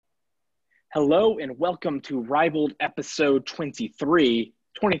Hello and welcome to Ribald episode 23.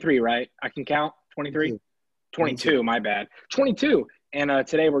 23, right? I can count? 23? 22, my bad. 22. And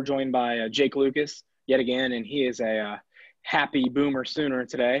today we're joined by Jake Lucas yet again, and he is a happy Boomer Sooner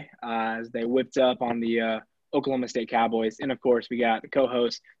today as they whipped up on the Oklahoma State Cowboys. And, of course, we got the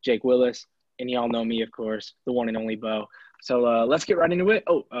co-host, Jake Willis, and y'all know me, of course, the one and only Bo. So let's get right into it.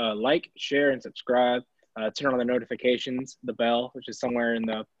 Like, share, and subscribe. Turn on the notifications, the bell, which is somewhere in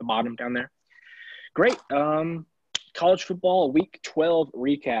the bottom down there. Great. College football week 12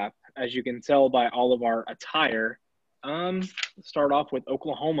 recap. As you can tell by all of our attire, let's start off with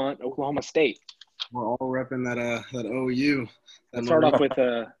Oklahoma State. We're all repping that OU. Let's start off with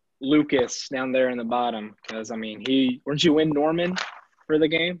Lucas down there in the bottom because, weren't you in Norman for the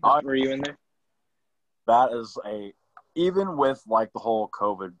game? Were you in there? That is even with like the whole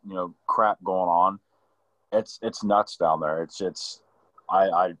COVID, crap going on, it's nuts down there.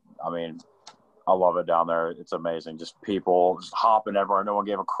 I love it down there. It's amazing. Just people just hopping everywhere. No one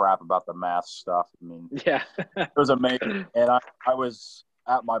gave a crap about the mask stuff. Yeah, it was amazing. And I was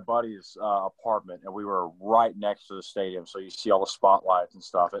at my buddy's apartment, and we were right next to the stadium. So you see all the spotlights and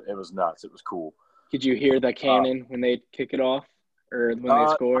stuff. It was nuts. It was cool. Could you hear the cannon when they kick it off or when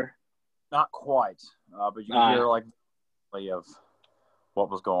they score? Not quite, but you can hear of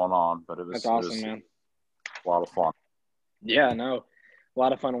what was going on. But that's awesome, man. A lot of fun. Yeah, no. A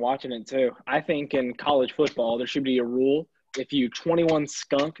lot of fun watching it, too. I think in college football, there should be a rule. If you 21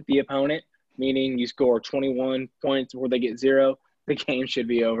 skunk the opponent, meaning you score 21 points before they get 0, the game should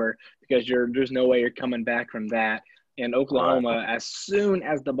be over because there's no way you're coming back from that. And Oklahoma, as soon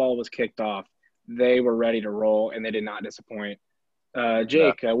as the ball was kicked off, they were ready to roll, and they did not disappoint.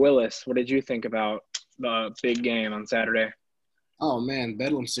 Jake, Willis, what did you think about the big game on Saturday? Oh, man,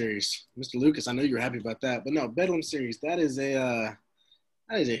 Bedlam Series. Mr. Lucas, I know you were happy about that. But, no, Bedlam Series, that is a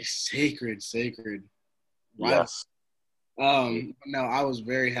sacred yes. No, I was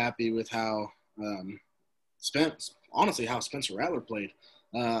very happy with how Spencer Rattler played.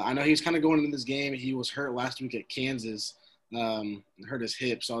 I know he's kind of going into this game. He was hurt last week at Kansas, hurt his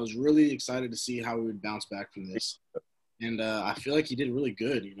hip. So I was really excited to see how he would bounce back from this. And I feel like he did really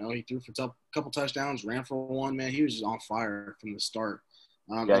good. He threw for a couple touchdowns, ran for one. Man, he was just on fire from the start.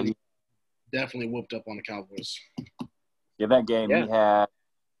 He definitely whooped up on the Cowboys. Yeah, that game he had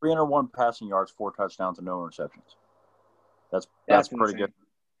 301 passing yards, 4 touchdowns, and no interceptions. That's pretty good.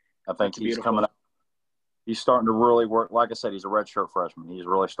 I think he's coming up. He's starting to really work. Like I said, he's a redshirt freshman. He's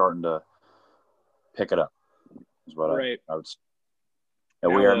really starting to pick it up. Is what I would say.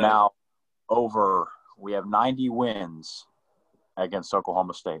 And we are now over. We have 90 wins against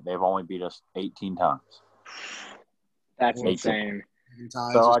Oklahoma State. They've only beat us 18 times. That's insane.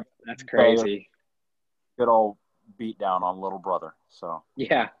 So that's crazy. Good old beat down on little brother. So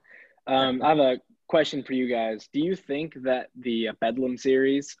yeah. I have a question for you guys. Do you think that the Bedlam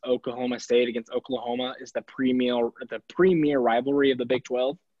series, Oklahoma State against Oklahoma, is the premier rivalry of the Big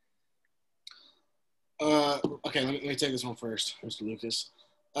 12? Okay, let me take this one first, Mr. Lucas.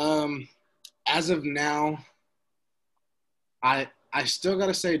 As of now, I still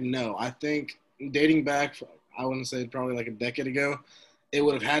gotta say no. I think dating back, I wouldn't say probably like a decade ago, it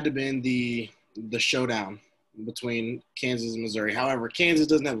would have had to been the showdown between Kansas and Missouri. However, Kansas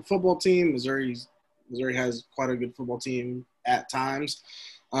doesn't have a football team. Missouri has quite a good football team at times.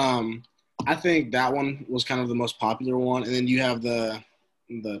 I think that one was kind of the most popular one. And then you have the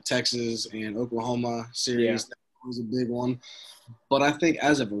Texas and Oklahoma series. Yeah. That was a big one. But I think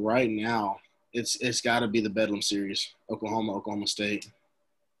as of right now, it's got to be the Bedlam series, Oklahoma State.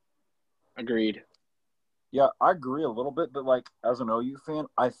 Agreed. Yeah, I agree a little bit. But, as an OU fan,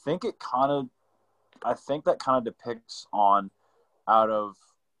 I think that kind of depicts on out of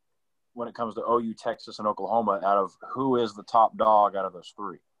when it comes to OU, Texas, and Oklahoma, out of who is the top dog out of those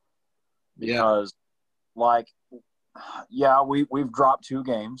 3. Because, we've dropped 2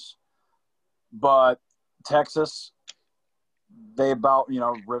 games, but Texas, they about,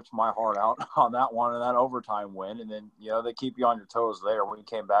 ripped my heart out on that one and that overtime win. And then, they keep you on your toes there when you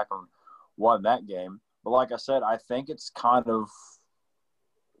came back and won that game. But like I said, I think it's kind of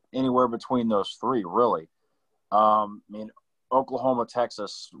anywhere between those 3, really. Oklahoma,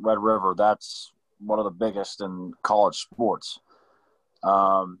 Texas, Red River, that's one of the biggest in college sports.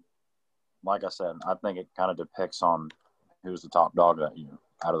 Like I said, I think it kind of depicts on who's the top dog out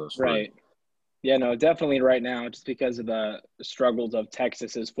of those 3. Right. Yeah, no, definitely right now, just because of the struggles of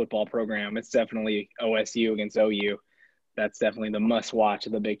Texas's football program, it's definitely OSU against OU. That's definitely the must-watch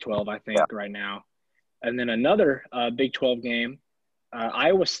of the Big 12, I think, right now. And then another Big 12 game,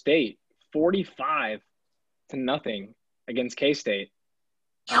 Iowa State, 45-0 against K-State.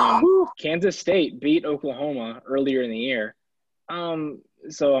 Kansas State beat Oklahoma earlier in the year.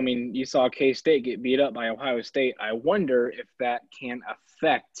 So, I mean, you saw K-State get beat up by Ohio State. I wonder if that can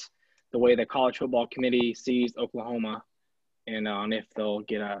affect the way the College Football Committee sees Oklahoma and on if they'll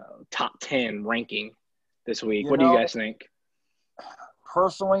get a top 10 ranking this week. What do you guys think?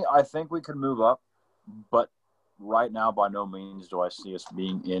 Personally, I think we could move up, but right now, by no means do I see us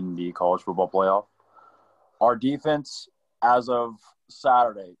being in the college football playoff. Our defense, as of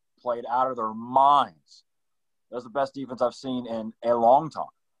Saturday, played out of their minds. That's the best defense I've seen in a long time.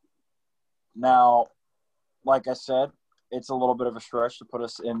 Now, like I said, it's a little bit of a stretch to put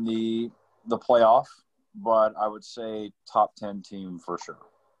us in the playoff, but I would say top 10 team for sure.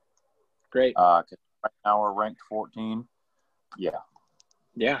 Great. 'Cause right now we're ranked 14. Yeah.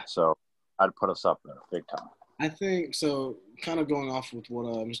 So I'd put us up there big time. I think so. Kind of going off with what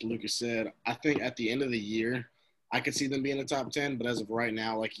Mr. Lucas said, I think at the end of the year, I could see them being in the top 10. But as of right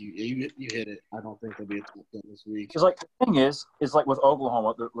now, like you hit it. I don't think they'll be a top 10 this week. It's like the thing is like with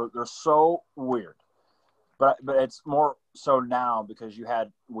Oklahoma, they're so weird. But it's more so now because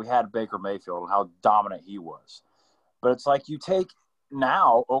we had Baker Mayfield and how dominant he was. But it's like you take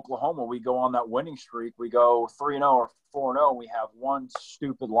now Oklahoma, we go on that winning streak. We go 3-0 or 4-0. We have one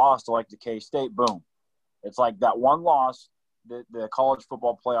stupid loss to like the K-State. Boom. It's like that one loss. The College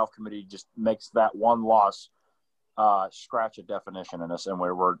Football Playoff Committee just makes that one loss scratch a definition in us, and we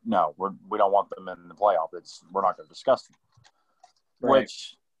don't want them in the playoff. We're not going to discuss them. Right.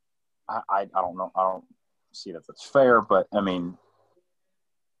 Which I don't know. I don't see that that's fair, but I mean,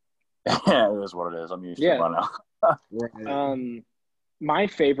 it is what it is. I'm used to it by now. My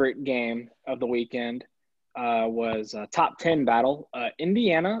favorite game of the weekend was a top 10 battle,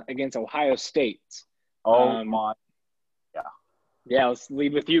 Indiana against Ohio State. Oh, my. Yeah. Yeah, let's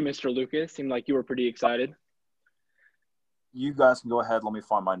lead with you, Mr. Lucas. Seemed like you were pretty excited. You guys can go ahead. Let me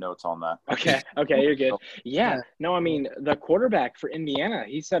find my notes on that. Okay, you're good. Yeah. No, I mean, the quarterback for Indiana,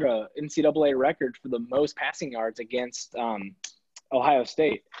 he set a NCAA record for the most passing yards against Ohio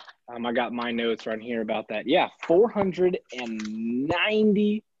State. I got my notes right here about that. Yeah,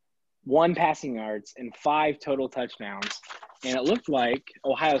 491 passing yards and 5 total touchdowns. And it looked like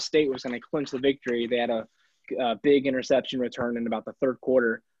Ohio State was going to clinch the victory. They had a big interception return in about the third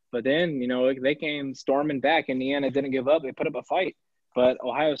quarter. But then, they came storming back. Indiana didn't give up. They put up a fight. But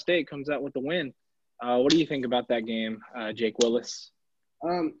Ohio State comes out with the win. What do you think about that game, Jake Willis?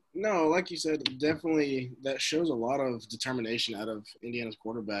 No, like you said, definitely that shows a lot of determination out of Indiana's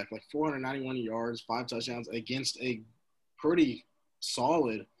quarterback. Like 491 yards, 5 touchdowns against a pretty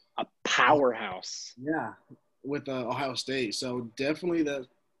solid – a powerhouse. Yeah, with Ohio State. So definitely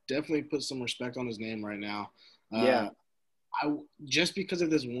puts some respect on his name right now. Just because of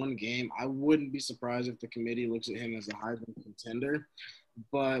this one game, I wouldn't be surprised if the committee looks at him as a Heisman contender.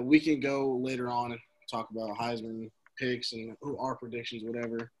 But we can go later on and talk about Heisman picks and who our predictions,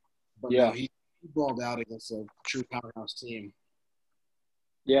 whatever. But no, he balled out against a true powerhouse team.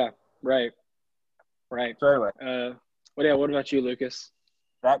 Yeah, right. So anyway, what about you, Lucas?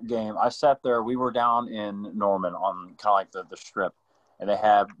 That game, I sat there. We were down in Norman on kind of like the strip. And they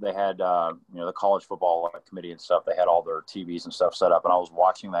had the college football committee and stuff. They had all their TVs and stuff set up, and I was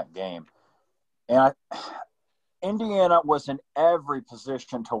watching that game. And Indiana was in every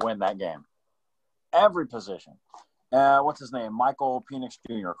position to win that game. Every position. What's his name? Michael Penix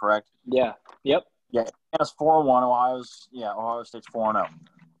Jr., correct? Yeah. Yep. Yeah. Indiana's 4-1. Ohio State's 4-0.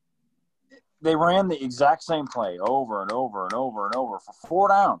 They ran the exact same play over and over and over and over for 4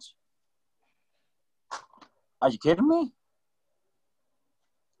 downs. Are you kidding me?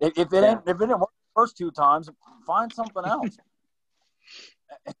 If it didn't work the first 2 times, find something else.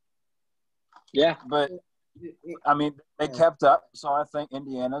 Yeah. But, I mean, they kept up. So I think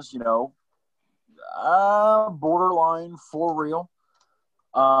Indiana's, borderline for real.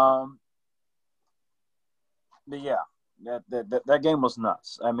 But, yeah, that game was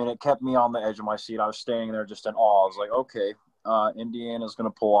nuts. I mean, it kept me on the edge of my seat. I was standing there just in awe. I was like, okay, Indiana's going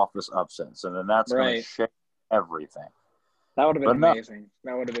to pull off this upset. And then that's going to shake everything. That would have been amazing.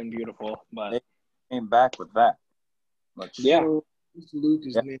 That would have been beautiful. But they came back with that. So, Luke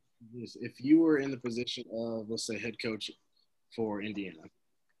is if you were in the position of, let's say, head coach for Indiana,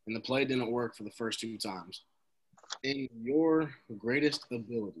 and the play didn't work for the first 2 times, in your greatest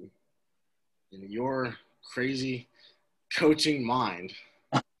ability, in your crazy coaching mind,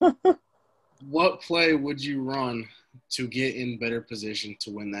 what play would you run to get in better position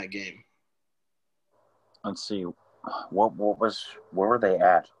to win that game? Let's see. Where were they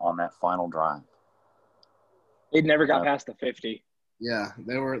at on that final drive? They never got past the 50. Yeah,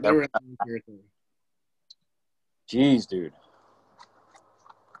 they were in the territory. Jeez, dude.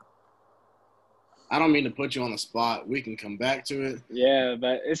 I don't mean to put you on the spot. We can come back to it. Yeah,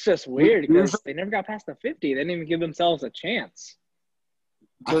 but it's just weird because they never got past the 50. They didn't even give themselves a chance.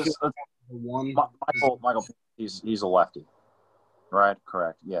 Because Michael, he's a lefty, right?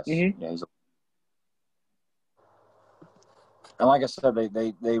 Correct. Yes. Mm-hmm. Yeah, and like I said,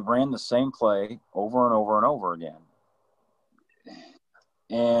 they ran the same play over and over and over again.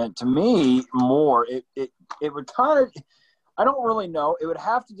 And to me, more it would kind of, I don't really know. It would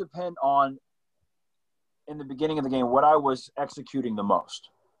have to depend on, in the beginning of the game, what I was executing the most,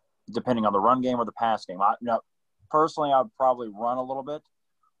 depending on the run game or the pass game. Personally, I'd probably run a little bit,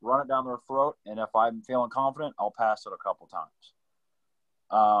 run it down their throat, and if I'm feeling confident, I'll pass it a couple times.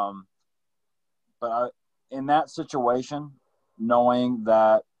 But in that situation, knowing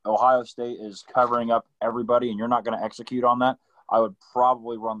that Ohio State is covering up everybody and you're not going to execute on that, I would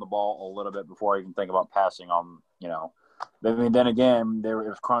probably run the ball a little bit before I even think about passing on, I mean, then again, it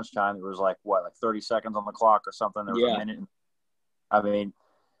was crunch time. There was like 30 seconds on the clock or something. There was a minute. I mean,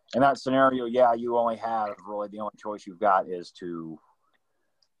 in that scenario, you only have really the only choice you've got is to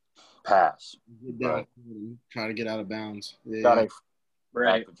pass. Try to get out of bounds. Yeah. Got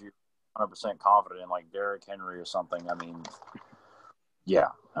right. That you're 100% confident in, like Derrick Henry or something. I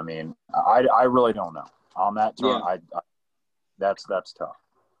mean, I really don't know on that turn. Yeah. That's tough,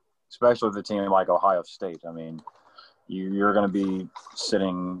 especially with a team like Ohio State. I mean, you're going to be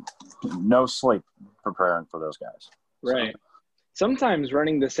sitting no sleep preparing for those guys. Right. So, sometimes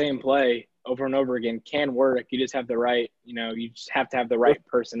running the same play over and over again can work. You just have the right, you just have to have the right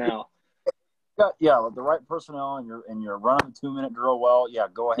personnel. The right personnel, and you're running the 2-minute drill well. Yeah,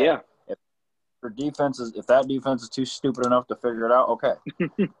 go ahead. Yeah. If that defense is too stupid enough to figure it out, okay,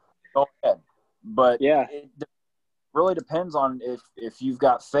 go ahead. But it really depends on if you've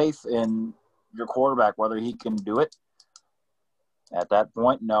got faith in your quarterback, whether he can do it. At that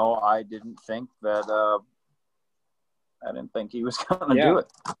point, no, I didn't think he was going to do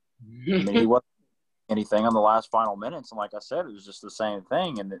it. I mean, he wasn't anything on the last final minutes, and like I said, it was just the same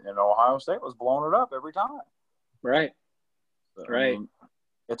thing. And Ohio State was blowing it up every time. Right. So, right. I mean,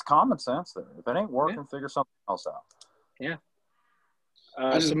 it's common sense there. If it ain't working, figure something else out. Yeah.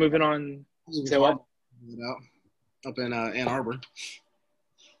 So moving on. Say what? Up in Ann Arbor.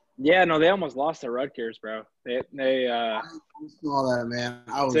 Yeah, no, they almost lost to Rutgers, bro. They I saw that, man.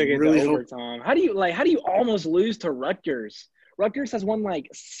 I was took it really to overtime. How do you almost lose to Rutgers? Rutgers has won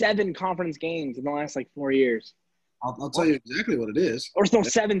 7 conference games in the last 4 years. I'll tell you exactly what it is. Or no,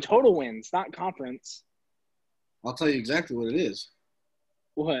 7 total wins, not conference. I'll tell you exactly what it is.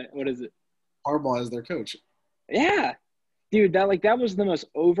 What? What is it? Harbaugh is their coach. Yeah. Dude, that was the most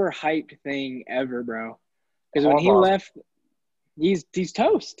overhyped thing ever, bro. Because when he left, he's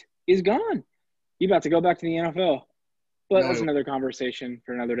toast. He's gone. He's about to go back to the NFL. But that's another conversation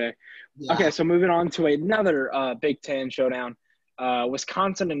for another day. Yeah. Okay, so moving on to another Big Ten showdown.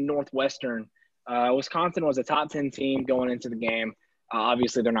 Wisconsin and Northwestern. Wisconsin was a top 10 team going into the game.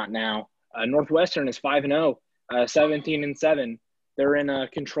 Obviously, they're not now. Northwestern is 5-0, 17-7. They're in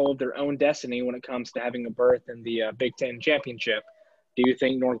control of their own destiny when it comes to having a berth in the Big Ten championship. Do you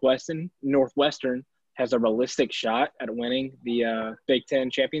think Northwestern has a realistic shot at winning the Big Ten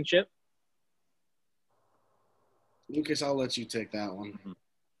championship? Lucas, I'll let you take that one. Mm-hmm.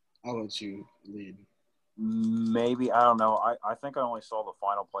 I'll let you lead. Maybe. I don't know. I think I only saw the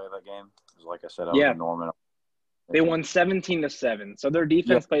final play of that game. Because like I said, I was in Norman. They won 17-7. So their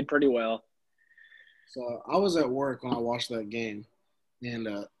defense played pretty well. So I was at work when I watched that game. And,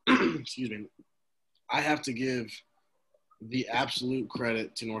 excuse me, I have to give the absolute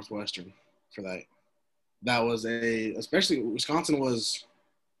credit to Northwestern for that. That was especially Wisconsin was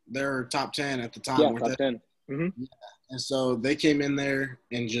their top 10 at the time. Yeah, top 10. Mm-hmm. Yeah. And so they came in there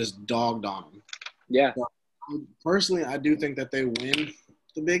and just dogged on them. Yeah. So, personally, I do think that they win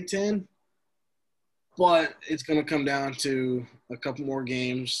the Big Ten, but it's going to come down to a couple more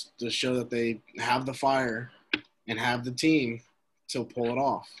games to show that they have the fire and have the team to pull it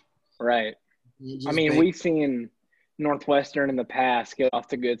off. Right. I mean, we've seen Northwestern in the past get off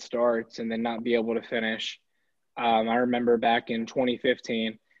to good starts and then not be able to finish. I remember back in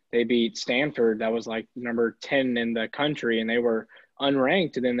 2015, they beat Stanford. That was number 10 in the country, and they were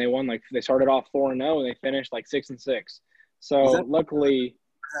unranked. And then they won they started off 4-0 and they finished 6-6. So luckily,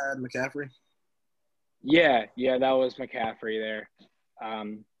 had McCaffrey. Yeah, that was McCaffrey there.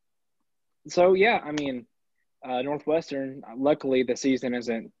 So yeah, I mean, Northwestern. Luckily, the season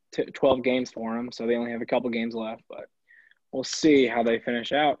isn't 12 games for them, so they only have a couple games left. But we'll see how they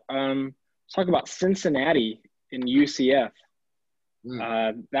finish out. Let's talk about Cincinnati and UCF.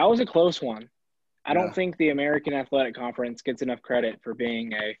 That was a close one. I don't think the American Athletic Conference gets enough credit for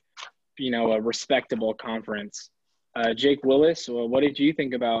being a a respectable conference. Jake Willis, well, what did you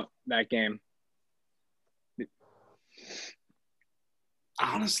think about that game?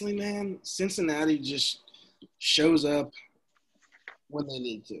 Honestly, man, Cincinnati just shows up when they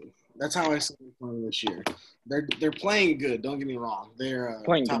need to. That's how I see them playing this year. They're playing good. Don't get me wrong. They're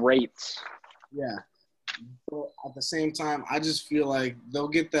playing great. Yeah. But at the same time, I just feel like they'll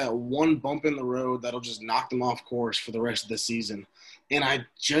get that one bump in the road that'll just knock them off course for the rest of the season. And I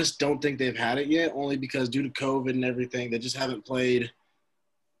just don't think they've had it yet, only because due to COVID and everything, they just haven't played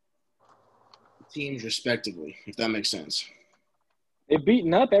teams respectively, if that makes sense. They've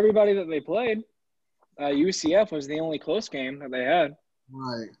beaten up everybody that they played. UCF was the only close game that they had.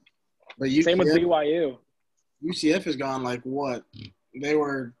 Right. But same with BYU. UCF has gone like what? They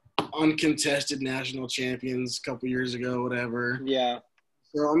were uncontested national champions a couple years ago, whatever. Yeah.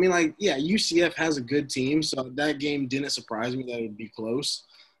 So, I mean, like, yeah, UCF has a good team, so that game didn't surprise me that it would be close.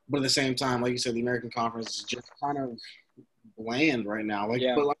 But at the same time, like you said, the American Conference is just kind of bland right now. But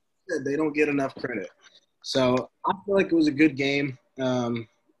like I said, they don't get enough credit. So I feel like it was a good game. For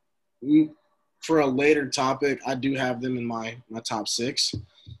a later topic, I do have them in my top 6.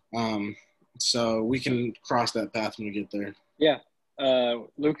 So we can cross that path when we get there. Yeah.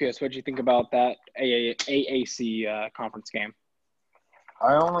 Lucas, what did you think about that AAC conference game?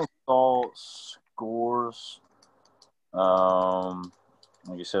 I only saw scores. Like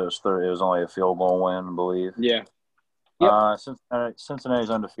you said, it was only a field goal win, I believe. Yeah. Yep. Cincinnati's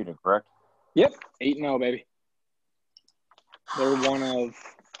undefeated, correct? Yep. 8-0, baby. They're one of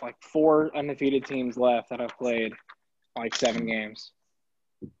like 4 undefeated teams left that have played like 7 games.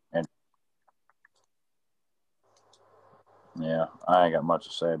 Yeah, I ain't got much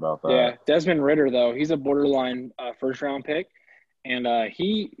to say about that. Yeah, Desmond Ridder, though, he's a borderline first-round pick, and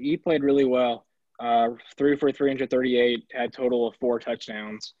he played really well. Threw for 338, had a total of 4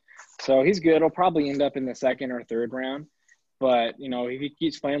 touchdowns. So he's good. He'll probably end up in the 2nd or 3rd round. But, if he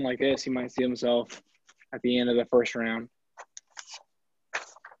keeps playing like this, he might see himself at the end of the 1st round.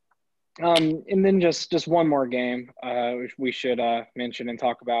 And then just one more game we should mention and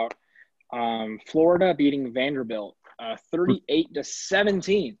talk about. Florida beating Vanderbilt.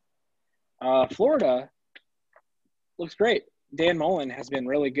 38-17. Florida looks great. Dan Mullen has been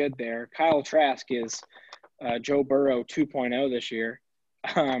really good there. Kyle Trask is Joe Burrow 2.0 this year.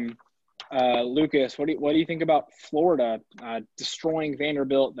 Lucas, what do you think about Florida destroying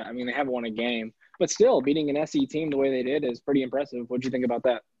Vanderbilt? I mean, they haven't won a game, but still beating an SE team the way they did is pretty impressive. What do you think about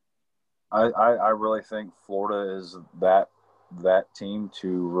that? I really think Florida is that team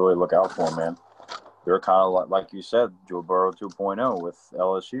to really look out for, man. They're kind of like you said, Joe Burrow 2.0 with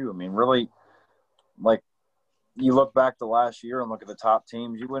LSU. I mean, really, like, you look back to last year and look at the top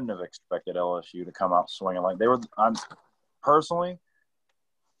teams, you wouldn't have expected LSU to come out swinging like they were. I'm going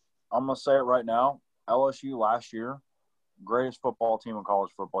to say it right now, LSU last year, greatest football team in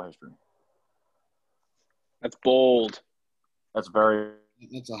college football history. That's bold. That's a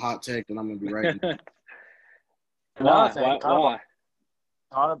hot take, and I'm going to be right. Why?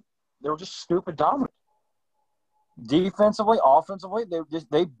 They were just stupid dominant. Defensively, offensively,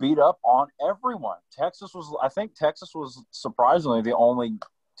 they beat up on everyone. I think Texas was surprisingly the only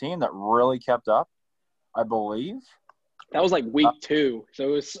team that really kept up, I believe. That was like week 2, so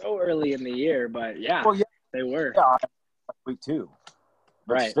it was so early in the year, but they were. Yeah, week 2.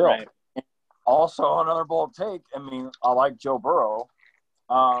 But right, still. Right. Also, another bold take. I mean, I like Joe Burrow.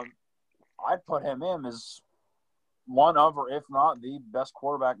 I'd put him in as one of, or if not, the best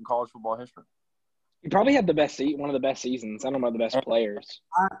quarterback in college football history. He probably had one of the best seasons. I don't know about the best players.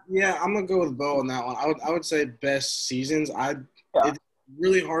 Yeah, I'm gonna go with Bo on that one. I would say best seasons. It's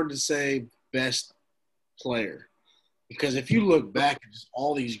really hard to say best player because if you look back at just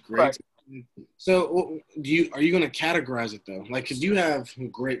all these greats. Right. So are you gonna categorize it though? Like, because you have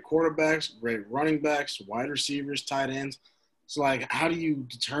great quarterbacks, great running backs, wide receivers, tight ends. So like, how do you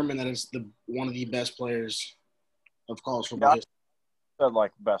determine that it's one of the best players of college football history? I said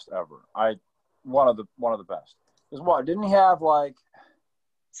like best ever. One of the best. Because what, didn't he have like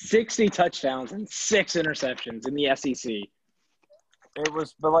 60 touchdowns and 6 interceptions in the SEC? It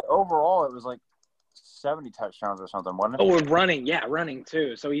was, but like overall, it was like 70 touchdowns or something, wasn't it? Oh, running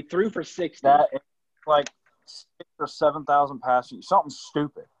too. So he threw for 60. That like 6,000 or 7,000 passing, something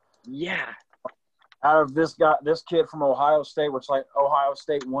stupid. Yeah. Out of this kid from Ohio State, which like Ohio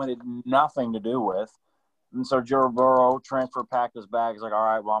State wanted nothing to do with. And so Joe Burrow transfer packed his bag. He's like, all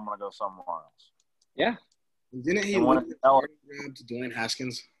right, well, I'm going to go somewhere else. Yeah. Didn't he lose that starting job to Dwayne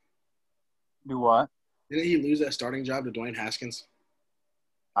Haskins? Do what? Didn't he lose that starting job to Dwayne Haskins?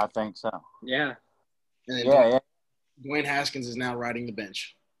 I think so. Yeah. And Dwayne Haskins is now riding the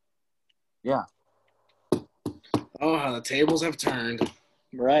bench. Yeah. Oh, how the tables have turned.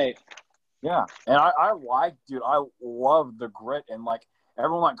 Right. Yeah. And I love the grit, and like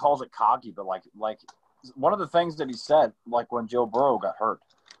everyone like calls it cocky, but like one of the things that he said, like when Joe Burrow got hurt.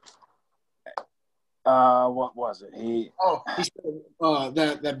 What was it? He said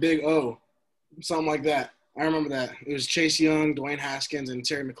that big O, something like that. I remember that. It was Chase Young, Dwayne Haskins, and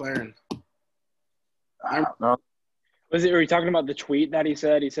Terry McLaurin. Was it? Were you talking about the tweet that he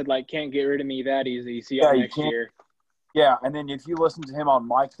said? He said like, "Can't get rid of me that easy. See y'all next year." Yeah, and then if you listen to him on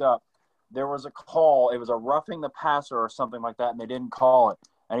Mic'd Up, there was a call. It was a roughing the passer or something like that, and they didn't call it.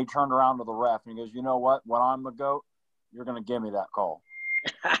 And he turned around to the ref and he goes, "You know what? When I'm the GOAT, you're going to give me that call."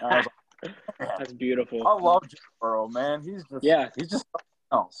 And I was like, that's beautiful. I love Joe Burrow, man. He's just something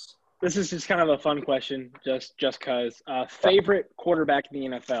else. This is just kind of a fun question, just because. Favorite quarterback in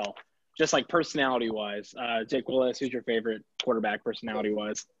the NFL, just like personality-wise. Jake Willis, who's your favorite quarterback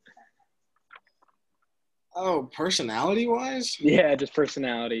personality-wise? Oh, personality-wise? Yeah, just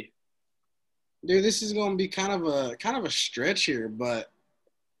personality. Dude, this is going to be kind of a stretch here, but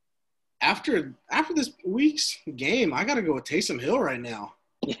after this week's game, I got to go with Taysom Hill right now.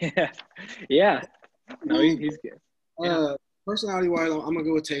 Yeah. No, he's good. Yeah. Personality-wise, I'm gonna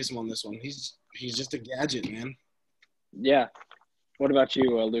go with Taysom on this one. He's just a gadget, man. Yeah. What about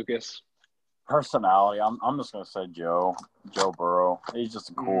you, Lucas? Personality, I'm just gonna say Joe Burrow. He's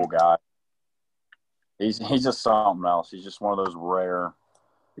just a cool guy. He's just something else. He's just one of those rare.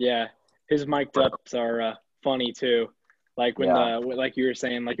 Yeah, his mic'd ups are funny too. Like when like you were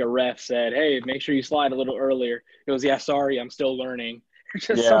saying, like a ref said, "Hey, make sure you slide a little earlier." He goes, "Yeah, sorry, I'm still learning."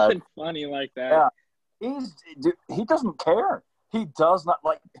 Just something funny like that. Yeah. He doesn't care. He does not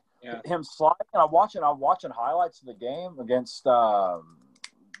like him sliding. I'm watching highlights of the game against the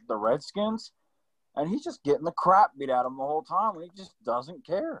Redskins, and he's just getting the crap beat out of him the whole time. And he just doesn't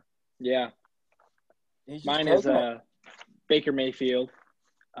care. Yeah. Mine is Baker Mayfield.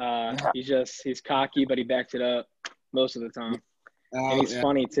 He's cocky, but he backs it up most of the time. And he's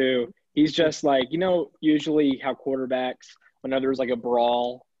funny too. He's just like, usually how quarterbacks, whenever there's like a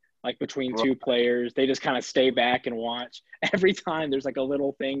brawl, like between two players, they just kind of stay back and watch. Every time there's like a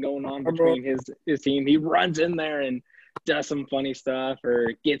little thing going on between his team, he runs in there and does some funny stuff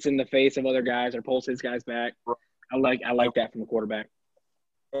or gets in the face of other guys or pulls his guys back. I like that from the quarterback.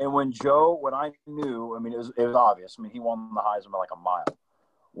 And when I knew, it was obvious. He won the Heisman by like a mile.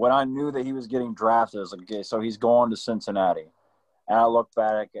 When I knew that he was getting drafted, I was like, okay, so he's going to Cincinnati. And I looked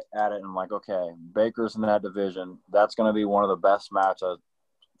back at it and I'm like, okay, Baker's in that division. That's going to be one of the best matchups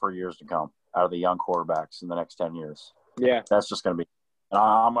for years to come out of the young quarterbacks in the next 10 years. Yeah. That's just going to be – and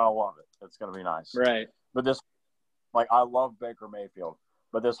I'm going to love it. It's going to be nice. Right. But I love Baker Mayfield.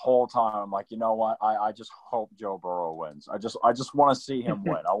 But this whole time, I'm like, you know what? I just hope Joe Burrow wins. I just want to see him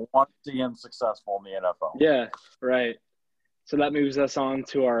win. I want to see him successful in the NFL. Yeah, right. So that moves us on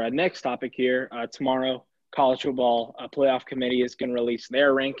to our next topic here. Tomorrow, College Football Playoff Committee is going to release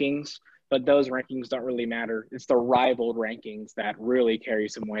their rankings, but those rankings don't really matter. It's the rivaled rankings that really carry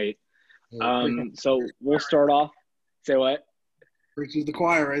some weight. So we'll start off. Say what? Preaches the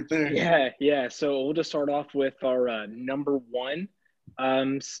choir right there. Yeah. So we'll just start off with our number one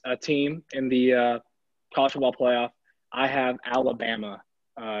team in the College Football Playoff. I have Alabama.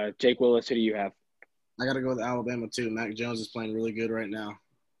 Jake Willis, who do you have? I got to go with Alabama too. Mac Jones is playing really good right now.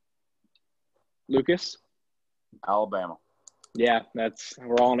 Lucas? Alabama. Yeah,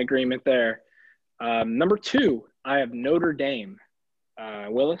 we're all in agreement there. Number two, I have Notre Dame.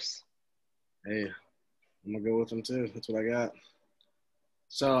 Willis? Hey, I'm going to go with them too. That's what I got.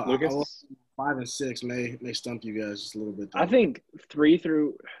 So Lucas? 5 and 6 may stump you guys just a little bit. Though. I think 3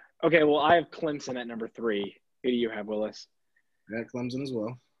 through – okay, well, I have Clemson at number 3. Who do you have, Willis? I got Clemson as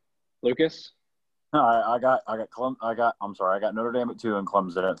well. Lucas? I got Notre Dame at 2 and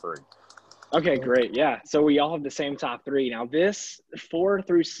Clemson at 3. Okay, great. Yeah. So we all have the same top 3. Now this 4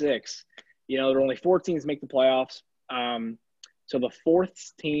 through 6, there are only 4 teams make the playoffs. So the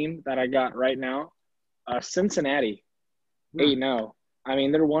 4th team that I got right now, Cincinnati, 8-0.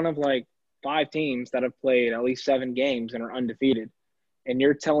 They're one of like 5 teams that have played at least 7 games and are undefeated. And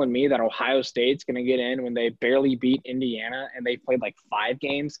you're telling me that Ohio State's going to get in when they barely beat Indiana and they played like 5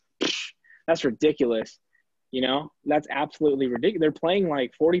 games? That's ridiculous. That's absolutely ridiculous. They're playing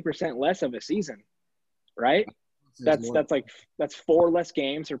like 40% less of a season, right? That's 4 less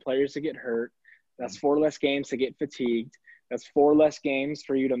games for players to get hurt. That's 4 less games to get fatigued. That's 4 less games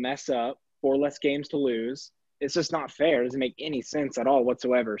for you to mess up, 4 less games to lose. It's just not fair. It doesn't make any sense at all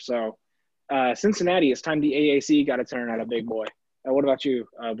whatsoever. So Cincinnati, it's time the AAC got to turn out a big boy. What about you,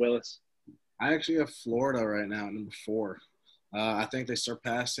 Willis? I actually have Florida right now at number 4. I think they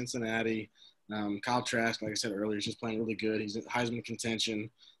surpassed Cincinnati. Kyle Trask, like I said earlier, is just playing really good. He's in Heisman contention.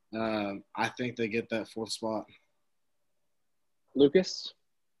 I think they get that 4th spot. Lucas?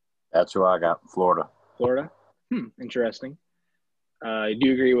 That's who I got, Florida. Florida? Interesting. Do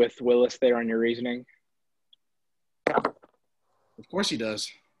you agree with Willis there on your reasoning? Of course he does.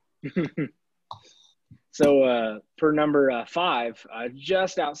 So for number 5,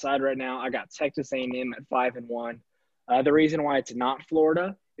 just outside right now, I got Texas A&M at 5-1. The reason why it's not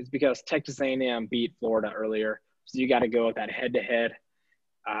Florida is because Texas A&M beat Florida earlier, so you got to go with that head-to-head.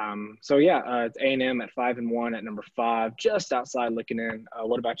 It's A&M at 5-1 at number 5, just outside looking in.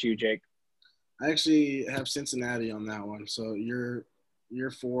 What about you, Jake? I actually have Cincinnati on that one. So your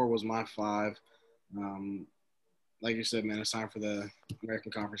 4 was my 5. Like you said, man, it's time for the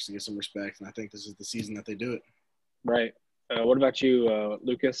American Conference to get some respect, and I think this is the season that they do it. Right. What about you,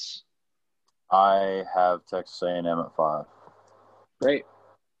 Lucas? I have Texas A&M at 5. Great.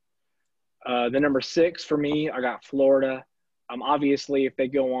 The number 6 for me, I got Florida. Obviously, if they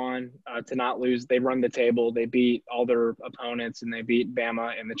go on to not lose, they run the table. They beat all their opponents, and they beat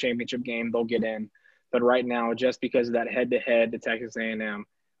Bama in the championship game. They'll get in. But right now, just because of that head-to-head to Texas A&M,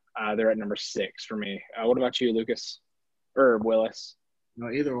 they're at number 6 for me. What about you, Lucas? Or Willis?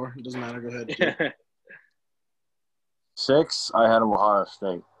 No, either or. It doesn't matter. Go ahead. 6, I had Ohio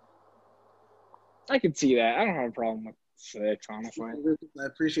State. I could see that. I don't have a problem with 6, honestly. I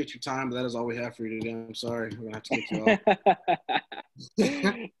appreciate your time, but that is all we have for you today. I'm sorry. We're going to have to get you off.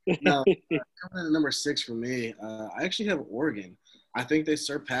 No, coming in number 6 for me, I actually have Oregon. I think they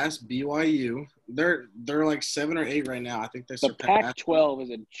surpassed BYU. They're like 7 or 8 right now. I think they surpassed. The Pac-12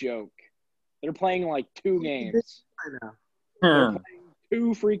 is a joke. They're playing like 2 games. Right now. They're playing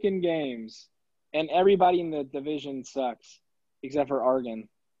 2 freaking games, and everybody in the division sucks except for Oregon.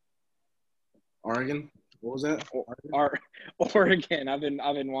 Oregon? What was that? Oregon. I've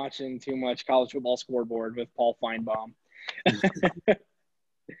been watching too much college football scoreboard with Paul Feinbaum.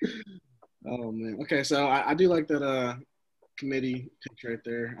 Oh man. Okay, so I do like that committee pick right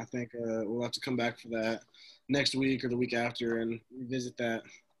there. I think we'll have to come back for that next week or the week after and revisit that,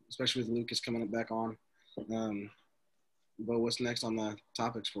 especially with Lucas coming back on. But what's next on the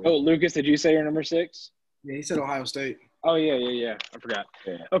topics for you? Oh, Lucas, did you say your number 6? Yeah, he said Ohio State. Oh, yeah. I forgot.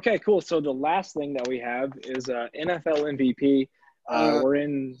 Yeah. Okay, cool. So the last thing that we have is NFL MVP. We're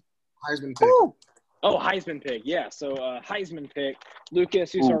in – Heisman pick. Oh, Heisman pick. Yeah, so Heisman pick.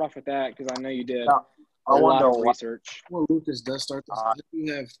 Lucas, you start off with that because I know you did a lot of research. Well, Lucas does start this. I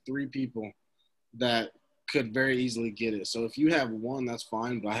do have 3 people that could very easily get it. So if you have 1, that's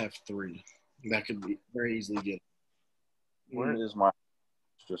fine, but I have 3 that could be very easily get it. Where is my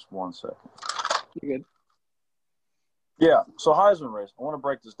 – just 1 second. You're good. Yeah, so Heisman race. I want to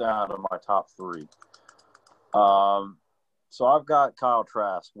break this down to my top 3. So I've got Kyle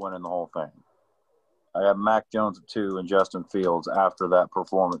Trask winning the whole thing. I have Mac Jones at 2 and Justin Fields after that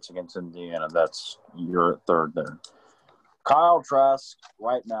performance against Indiana. That's you're at 3rd there. Kyle Trask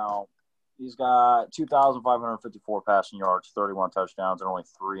right now, he's got 2,554 passing yards, 31 touchdowns, and only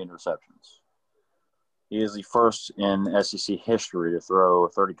 3 interceptions. He is the first in SEC history to throw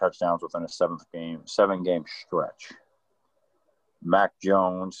 30 touchdowns within a 7-game stretch. Mac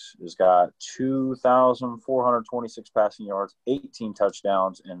Jones has got 2,426 passing yards, 18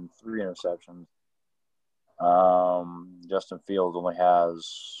 touchdowns, and 3 interceptions. Justin Fields only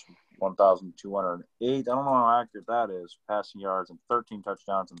has 1,208. I don't know how accurate that is, passing yards and 13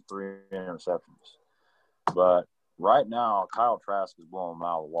 touchdowns and 3 interceptions. But right now, Kyle Trask is blowing him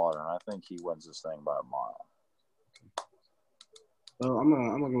out of the water, and I think he wins this thing by a mile. Well, I'm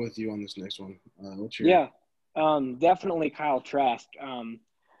gonna go with you on this next one. What's your definitely Kyle Trask.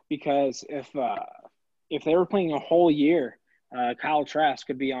 Because if they were playing a whole year, Kyle Trask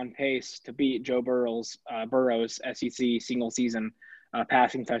could be on pace to beat Joe Burrow's SEC single season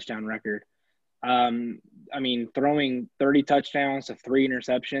passing touchdown record. I mean, throwing 30 touchdowns to 3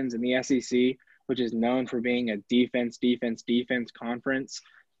 interceptions in the SEC, which is known for being a defense conference,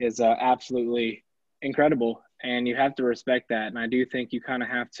 is absolutely incredible. And you have to respect that. And I do think you kind of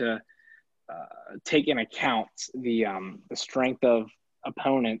have to take in account the strength of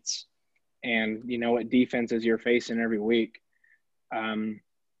opponents and, you know, what defenses you're facing every week. That's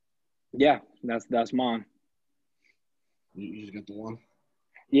mine. You just got the one?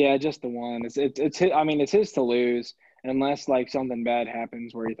 Yeah, just the one. It's his, I mean, it's his to lose. Unless, like, something bad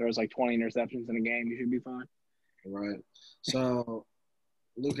happens where he throws, like, 20 interceptions in a game, you should be fine. Right. So,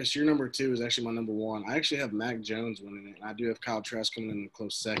 Lucas, your number 2 is actually my number 1. I actually have Mac Jones winning it, and I do have Kyle Trask coming in a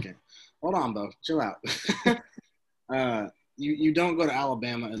close second. Hold on, Bo. Chill out. You don't go to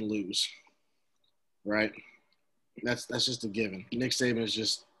Alabama and lose, right? That's just a given. Nick Saban has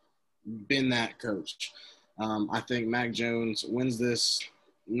just been that coach. I think Mac Jones wins this,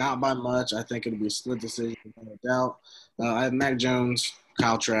 not by much. I think it'll be a split decision, no doubt. I have Mac Jones,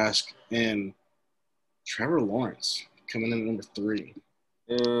 Kyle Trask, and Trevor Lawrence coming in at number 3.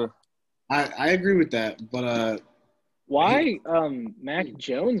 I agree with that, but why Mac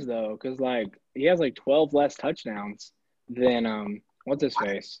Jones though? Because like he has like 12 less touchdowns than what's his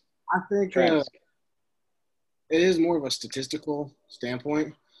face? I think it is more of a statistical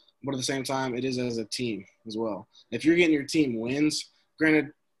standpoint, but at the same time, it is as a team as well. If you're getting your team wins,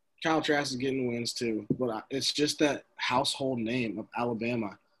 granted, Kyle Trask is getting wins too, but it's just that household name of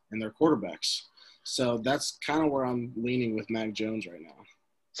Alabama and their quarterbacks. So that's kind of where I'm leaning with Mac Jones right now.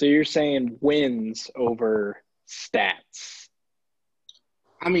 So you're saying wins over stats?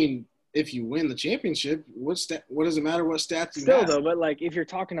 I mean, if you win the championship, what does it matter what stats you have? Still, though, but, like, if you're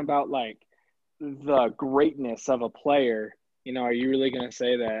talking about, like, the greatness of a player, you know, are you really going to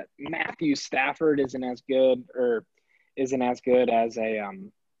say that Matthew Stafford isn't as good as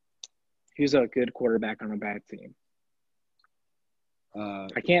who's a good quarterback on a bad team?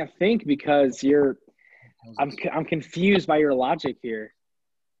 I can't think because I'm confused by your logic here.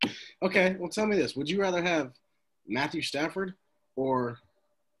 Okay, well, tell me this. Would you rather have Matthew Stafford or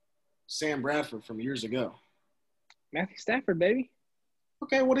Sam Bradford from years ago? Matthew Stafford, baby.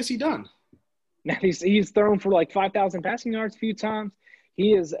 Okay, what has he done? He's thrown for like 5,000 passing yards a few times.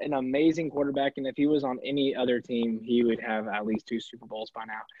 He is an amazing quarterback, and if he was on any other team, he would have at least 2 Super Bowls by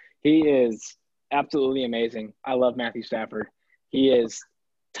now. He is absolutely amazing. I love Matthew Stafford. He is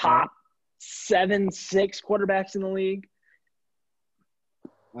top 7-6 quarterbacks in the league.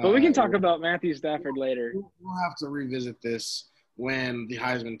 But we can talk about Matthew Stafford later. We'll have to revisit this when the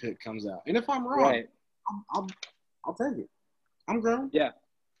Heisman pick comes out. And if I'm wrong, right. I'll take it. I'm grown. Yeah.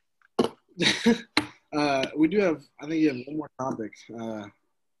 We do have – I think you have one more topic. NFL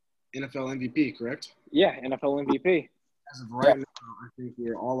MVP, correct? Yeah, NFL MVP. As of right now, I think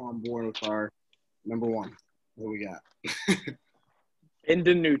we're all on board with our number 1. What we got? Ben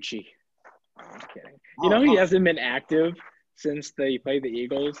DiNucci. I'm kidding. He hasn't been active since they played the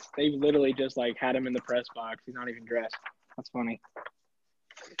Eagles. They've literally just, like, had him in the press box. He's not even dressed. That's funny.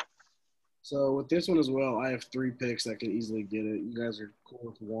 So with this one as well, I have 3 picks that could easily get it. You guys are cool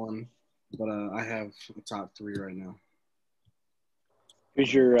with 1, but I have a top 3 right now.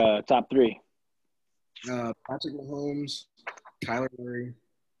 Who's your top 3? Patrick Mahomes, Kyler Murray,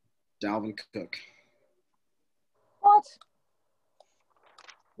 Dalvin Cook. What?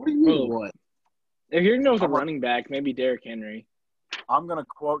 What do you mean, what? If you're with a running back, maybe Derrick Henry. I'm going to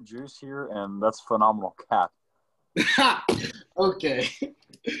quote Juice here, and that's phenomenal cap. Okay.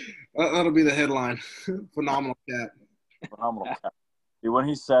 That'll be the headline. Phenomenal cap. Phenomenal cap. Dude, when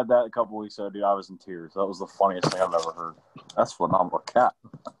he said that a couple weeks ago, dude, I was in tears. That was the funniest thing I've ever heard. That's phenomenal cap.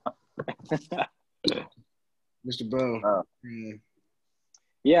 Mr. Bo.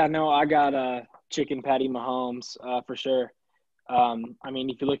 Yeah, no, I got Chicken Patty Mahomes for sure. I mean,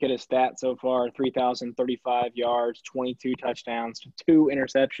 if you look at his stats so far, 3,035 yards, 22 touchdowns, 2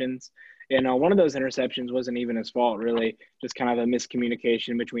 interceptions. And one of those interceptions wasn't even his fault, really. Just kind of a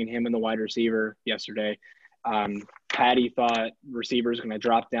miscommunication between him and the wide receiver yesterday. Patty thought receiver was going to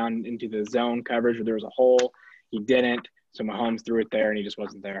drop down into the zone coverage where there was a hole. He didn't, so Mahomes threw it there, and he just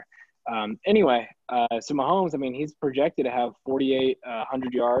wasn't there. Anyway, so Mahomes, I mean, he's projected to have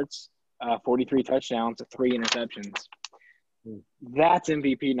 4,800 yards, 43 touchdowns, 3 interceptions. That's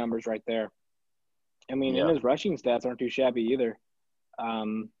MVP numbers right there. I mean, and his rushing stats aren't too shabby either.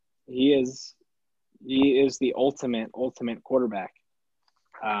 He is the ultimate quarterback.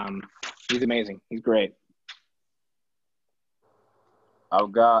 He's amazing. He's great.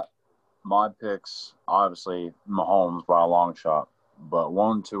 I've got my picks, obviously Mahomes by a long shot, but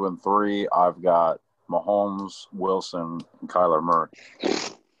 1, 2, and 3, I've got Mahomes, Wilson, and Kyler Murray.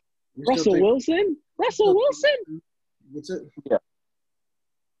 Russell Wilson? What's it? Yeah.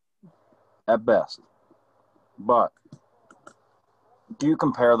 At best. But do you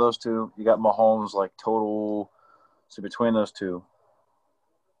compare those two? You got Mahomes, like, total. So between those two,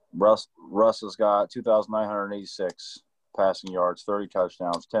 Russ has got 2,986 passing yards, 30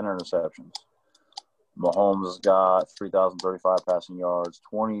 touchdowns, 10 interceptions. Mahomes has got 3,035 passing yards,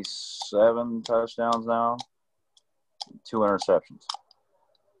 27 touchdowns now, 2 interceptions.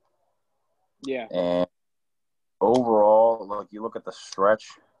 Yeah. And overall, like, you look at the stretch,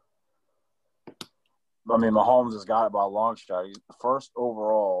 I mean, Mahomes has got it by a long shot. He's the first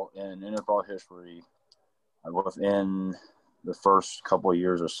overall in NFL history within the first couple of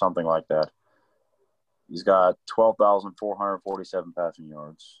years or something like that. He's got 12,447 passing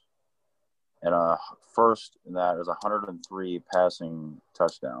yards. And first in that is 103 passing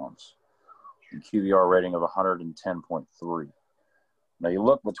touchdowns, and QBR rating of 110.3. Now you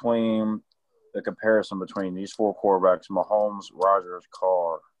look between the comparison between these four quarterbacks: Mahomes, Rodgers,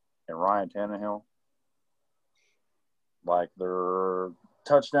 Carr, and Ryan Tannehill. Like their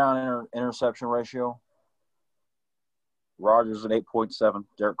touchdown interception ratio. Rodgers is an 8.7.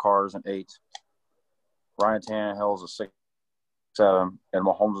 Derek Carr is an 8. Ryan Tannehill is a 6.7. And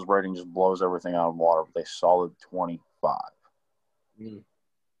Mahomes' rating just blows everything out of water with a solid 25.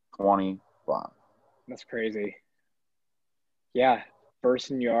 25. That's crazy. Yeah.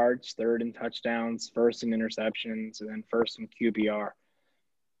 First in yards, third in touchdowns, first in interceptions, and then first in QBR.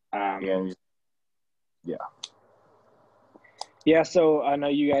 Yeah, so I know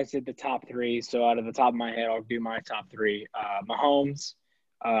you guys did the top three. So out of the top of my head, I'll do my top three. Mahomes,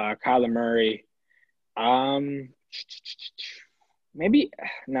 Kyler Murray. Maybe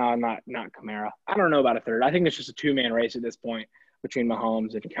 – no, not Kamara. I don't know about a third. I think it's just a two-man race at this point between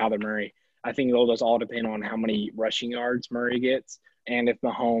Mahomes and Kyler Murray. I think it'll just all depend on how many rushing yards Murray gets and if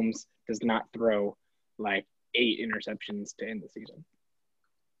Mahomes does not throw like 8 interceptions to end the season.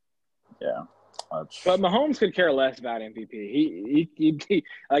 Yeah. But Mahomes could care less about MVP. He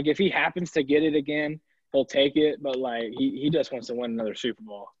like if he happens to get it again, he'll take it. But like he just wants to win another Super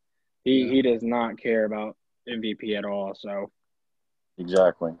Bowl. He does not care about MVP at all. So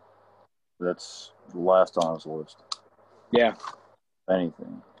exactly, that's the last on his list. Yeah.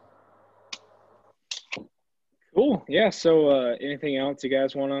 Anything. Cool. Yeah. So anything else you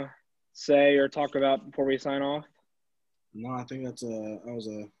guys want to say or talk about before we sign off? No, I think that was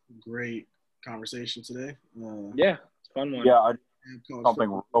a great conversation today. Yeah, it's a fun one. Yeah, something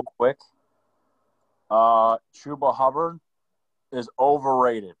real quick. Chuba Hubbard is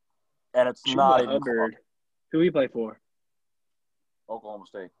overrated, and it's Chuba not even Hubbard. Who he play for? Oklahoma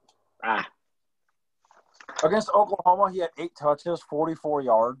State. Against Oklahoma, he had 8 touches, 44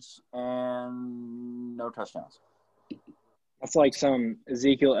 yards, and no touchdowns. That's like some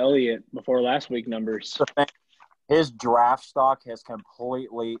Ezekiel Elliott before last week numbers. His draft stock has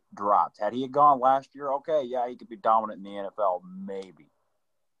completely dropped. Had he gone last year, okay, yeah, he could be dominant in the NFL, maybe.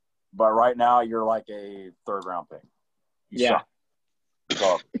 But right now, you're like a third-round pick. Yeah.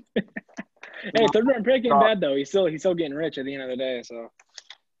 So, hey, third-round pick ain't bad, though. He's still getting rich at the end of the day. So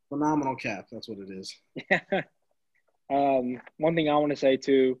phenomenal cap. That's what it is. One thing I want to say,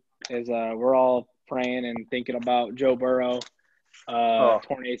 too, is we're all praying and thinking about Joe Burrow,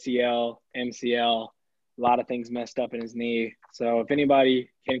 torn ACL, MCL. A lot of things messed up in his knee. So if anybody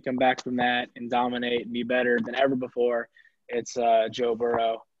can come back from that and dominate and be better than ever before, it's Joe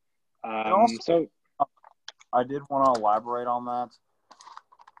Burrow. So I did want to elaborate on that.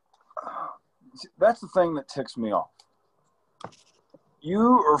 That's the thing that ticks me off. You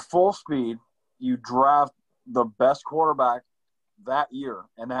are full speed. You draft the best quarterback that year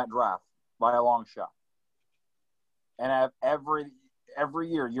in that draft by a long shot. And have every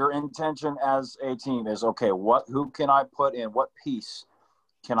year, your intention as a team is, okay, who can I put in? What piece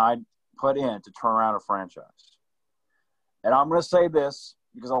can I put in to turn around a franchise? And I'm going to say this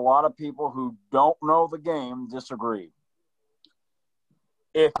because a lot of people who don't know the game disagree.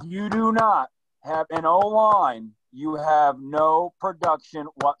 If you do not have an O-line, you have no production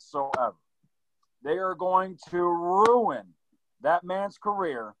whatsoever. They are going to ruin that man's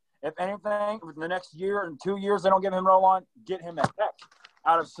career. If anything, in the next year and 2 years, they don't give him an O-line, get him the heck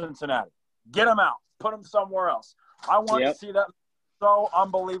out of Cincinnati. Get him out. Put him somewhere else. I want to see that so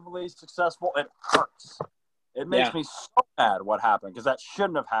unbelievably successful. It hurts. It makes me so mad what happened because that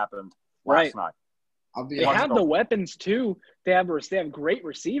shouldn't have happened last night. They have the weapons, too. They have great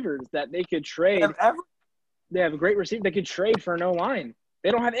receivers that they could trade. They have a great receiver. They could trade for an O-line. They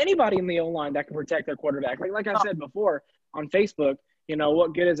don't have anybody in the O-line that can protect their quarterback. Like I said before on Facebook, you know,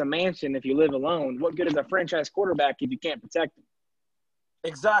 what good is a mansion if you live alone? What good is a franchise quarterback if you can't protect him?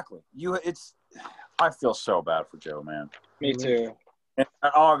 Exactly. I feel so bad for Joe, man. Me too. And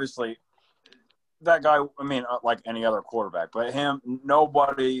obviously, that guy, I mean, like any other quarterback, but him,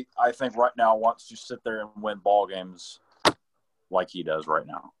 nobody, I think right now wants to sit there and win ball games like he does right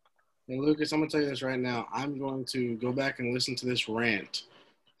now. And Lucas, I'm going to tell you this right now. I'm going to go back and listen to this rant.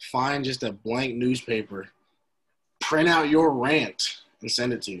 Find just a blank newspaper. Print out your rant and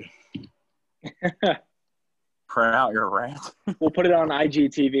send it to you. Print out your rant? We'll put it on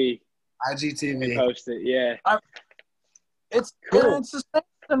IGTV. IGTV. And post it, yeah. It's cool. It's the same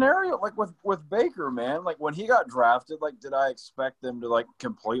scenario like with Baker, man. Like when he got drafted, like did I expect them to like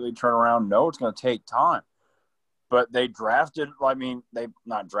completely turn around? No, it's going to take time. But they drafted – I mean, they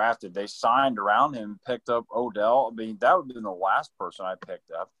not drafted. They signed around him, picked up Odell. I mean, that would have been the last person I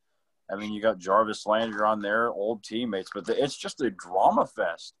picked up. I mean, you got Jarvis Landry on there, old teammates, but it's just a drama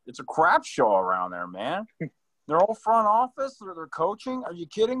fest. It's a crap show around there, man. Their whole front office, their coaching. Are you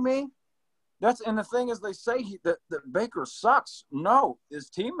kidding me? And the thing is, they say that Baker sucks. No, his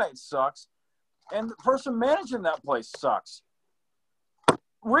teammate sucks, and the person managing that place sucks.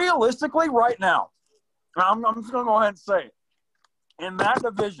 Realistically, right now, I'm just going to go ahead and say it. In that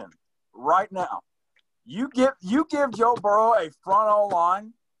division, right now, you give Joe Burrow a front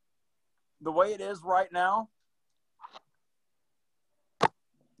O-line the way it is right now,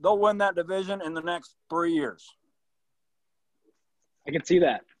 they'll win that division in the next 3 years. I can see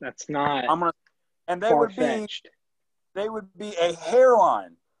that. That's not far-fetched. They would be a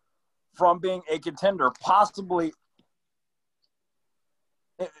hairline from being a contender, possibly.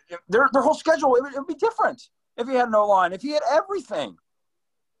 Their whole schedule, it would be different if he had no line, if he had everything.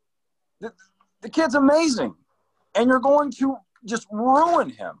 The kid's amazing, and you're going to just ruin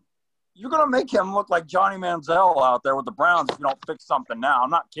him. You're going to make him look like Johnny Manziel out there with the Browns if you don't fix something now. I'm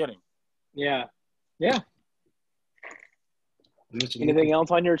not kidding. Yeah. Yeah. Anything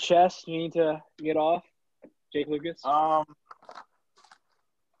else on your chest you need to get off, Jake Lucas? I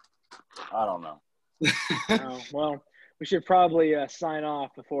don't know. Oh, well, we should probably sign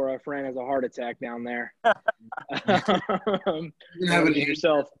off before our friend has a heart attack down there. Give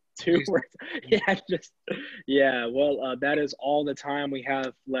yourself 2 words. Well, that is all the time we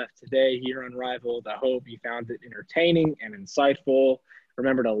have left today here on Rivaled. I hope you found it entertaining and insightful.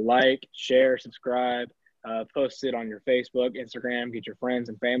 Remember to like, share, subscribe, post it on your Facebook, Instagram, get your friends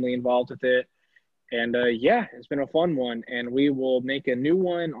and family involved with it. And it's been a fun one. And we will make a new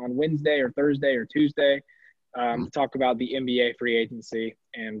one on Wednesday or Thursday or Tuesday to talk about the NBA free agency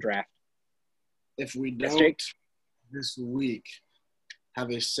and draft. If we don't this week, have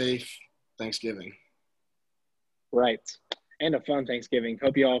a safe Thanksgiving. Right. And a fun Thanksgiving.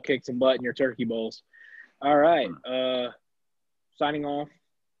 Hope you all kick some butt in your turkey bowls. All right. Signing off.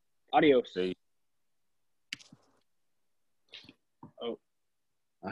 Adios. See.